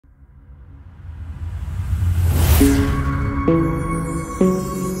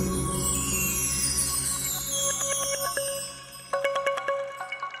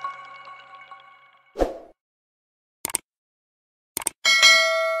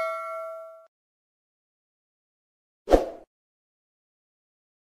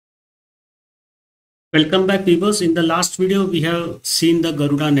Welcome back viewers. In the last video we have seen the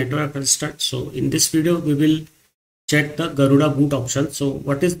Garuda network restart. So in this video we will check the Garuda boot option. So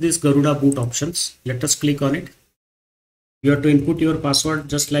what is this Garuda boot options? Let us click on it. You have to input your password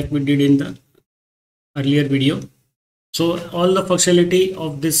just like we did in the earlier video. So all the functionality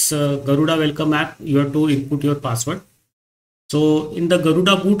of this Garuda welcome app, you have to input your password. So in the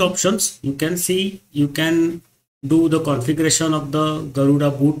Garuda boot options, you can see you can do the configuration of the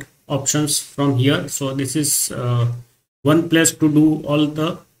Garuda boot options from here. So this is one place to do all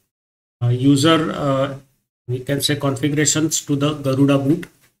the user we can say configurations to the Garuda boot.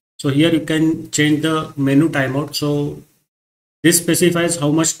 So here you can change the menu timeout. So this specifies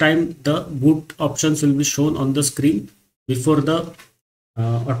how much time the boot options will be shown on the screen before the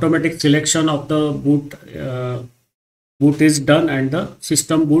automatic selection of the boot is done and the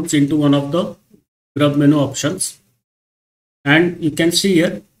system boots into one of the grub menu options. And you can see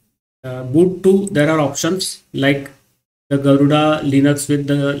here boot to, there are options like the Garuda Linux with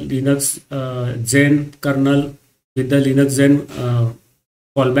the Linux Zen kernel, with the Linux Zen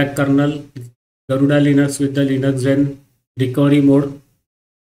fallback kernel, Garuda Linux with the Linux Zen recovery mode.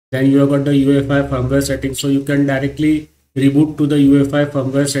 Then you have got the UEFI firmware settings, so you can directly reboot to the UEFI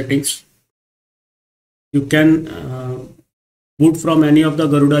firmware settings. You can boot from any of the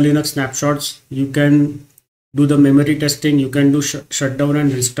Garuda Linux snapshots. You can do the memory testing, you can do shutdown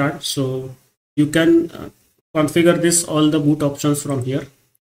and restart. So you can configure this all the boot options from here.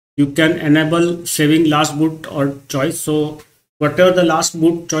 You can enable saving last boot or choice. So whatever the last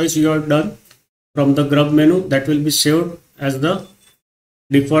boot choice you have done from the grub menu, that will be saved as the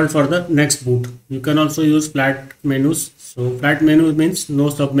default for the next boot. You can also use flat menus. So flat menu means no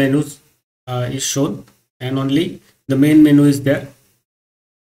sub menus is shown and only the main menu is there.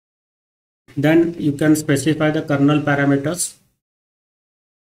 Then you can specify the kernel parameters,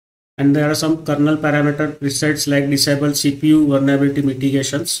 and there are some kernel parameter presets like disable CPU vulnerability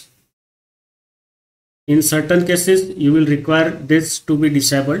mitigations. In certain cases you will require this to be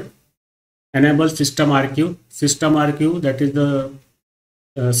disabled. Enable system RQ. System RQ, that is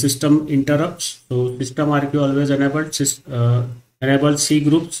the system interrupts. So system RQ always enabled. Enable C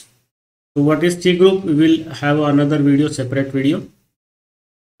groups. So what is C group? We will have another video, separate video.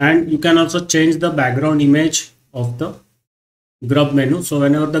 And you can also change the background image of the grub menu. So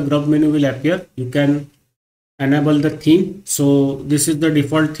whenever the grub menu will appear, you can enable the theme. So this is the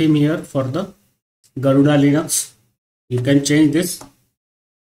default theme here for the Garuda Linux. You can change this.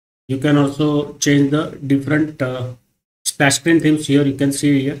 You can also change the different splash screen themes here. You can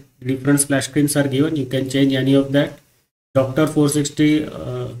see here different splash screens are given. You can change any of that. Dr. 460,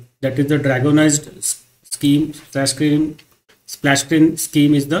 that is the dragonized scheme splash screen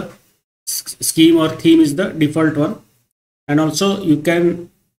scheme is the scheme or theme is the default one. And also you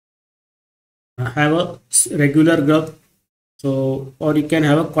can have a regular grub, so or you can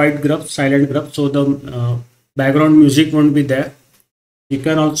have a quiet grub, silent grub, so the background music won't be there. You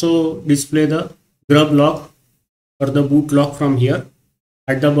can also display the grub log or the boot log from here.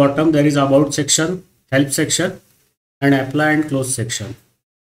 At the bottom there is about section, help section, and apply and close section.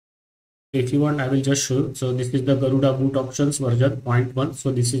 If you want, I will just show you. So this is the Garuda boot options version 0.1.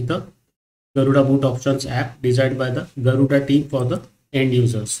 So this is the Garuda boot options app designed by the Garuda team for the end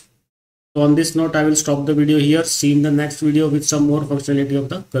users. So on this note, I will stop the video here. See you in the next video with some more functionality of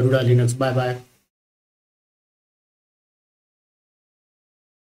the Garuda Linux. Bye bye.